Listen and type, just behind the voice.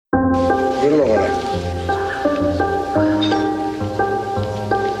You know what I mean.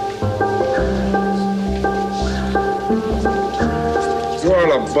 You're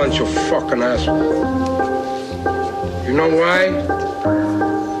all a bunch of fucking assholes. You know why?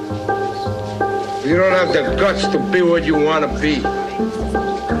 You don't have the guts to be what you want to be.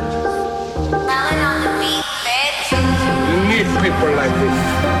 You need people like this.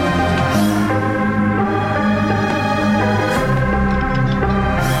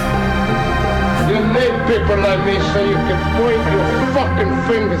 You need people like me so you can point your fucking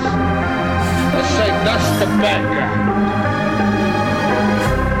fingers and say, that's the bad guy.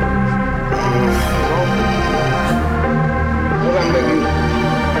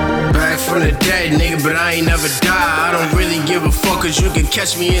 Back from the dead, nigga, but I ain't never die. I don't really give a fuck, cause you can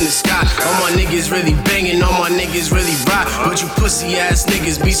catch me in the sky. All my niggas really banging, all my niggas really ride. But you pussy ass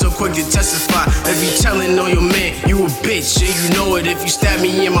niggas be so quick to testify. If you tellin' on your man, you a bitch, and you know it. If you stab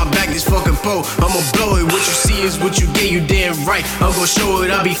me in my back, this fucking pole, I'ma blow it. What you see is what you get, you damn right. I'm gon' show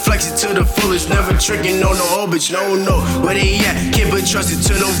it, I be flexing to the fullest. Never tricking on no old bitch, no, where they at? Can't be trusted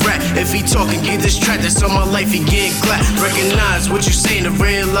to no rat. If he talking, get this track, that's all my life, he getting clapped. Recognize what you saying, the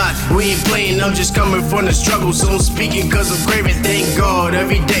real lie. We ain't playing, I'm just coming from the struggle. So I'm speaking cause I'm craving, thank God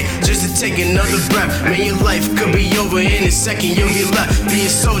every day, just to take another breath. Man, your life could be over in a second, you'll get left. Be a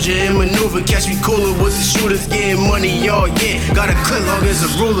soldier and maneuver, catch me cooler with the shooters, getting money all year. Got a clip long as a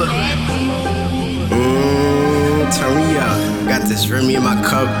ruler. Turn me up, got this Remy in my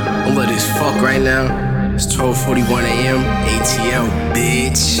cup. I'm lit as fuck right now. It's 12:41 a.m. ATL,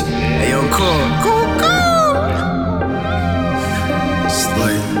 bitch. Hey yo, cool.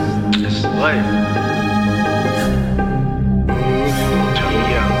 Slay.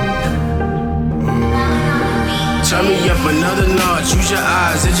 Turn me up another notch, use your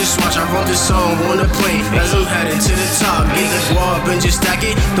eyes and just watch. I wrote this song on the plane as I'm headed to the top. Get the guap and just stack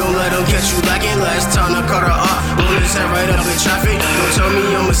it, don't let them catch you lacking. Last time I caught her up, roll his head right up in traffic. Don't tell me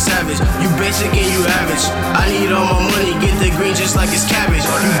I'm a savage, you basic and you average. I need all my money, get the green just like it's cabbage.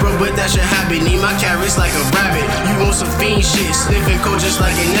 You broke but that should happen, need my carrots like a rabbit. You want some fiend shit, sniffing cold just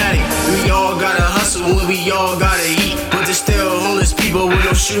like an addict. We all gotta hustle when we all gotta eat, but there's still homeless people with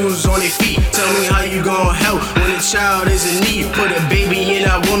no shoes on their feet. Tell me how you gon' help when the child is in need. Put a baby in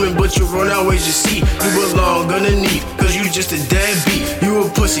that woman, but you run out ways to see. You belong underneath, cause you just a deadbeat. You a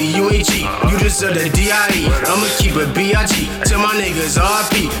pussy, you ain't cheat, you deserve the D.I.E. I'ma keep it B.I.G. Tell my niggas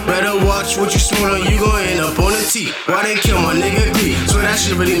R.P. Better watch what you swallow, you gon' end up on the T. Why they kill my nigga Glee? So that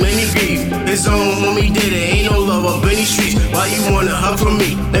shit really made me grieve. His own homie did it, ain't no love up in these streets. Why you wanna hug from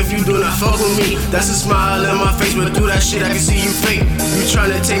me? If you do not fuck with me, that's a smile in my face, but through that shit I can see you fake. You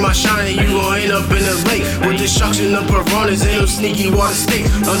tryna take my shine, you gon' end up in the lake with destruction of piranhas and no sneaky water snakes.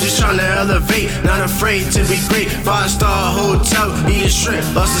 I'm just tryna elevate, not afraid to be great. 5-star hotel, eat a shrimp,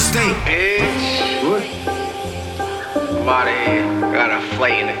 lost the steak. Bitch. What? I'm out of here. I got a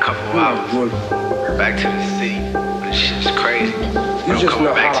flight in a couple hours. Back to the city. This shit's crazy. You just coming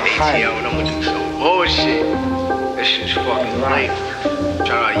know back how to to hide. ATL and I'm gonna do some bullshit. This shit's fucking lame.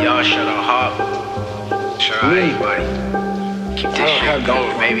 Shout out y'all, shout out Hop. Shout out everybody. Keep this shit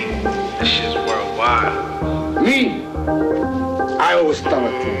going, baby. This shit's worldwide. Me, I always tell the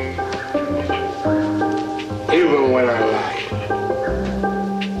truth, even when I lie.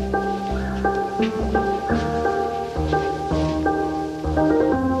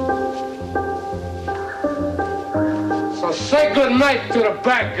 So say good night to the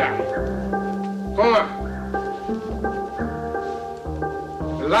bad guy. Come on.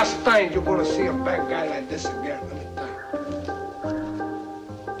 The last time you're gonna see a bad guy like this again.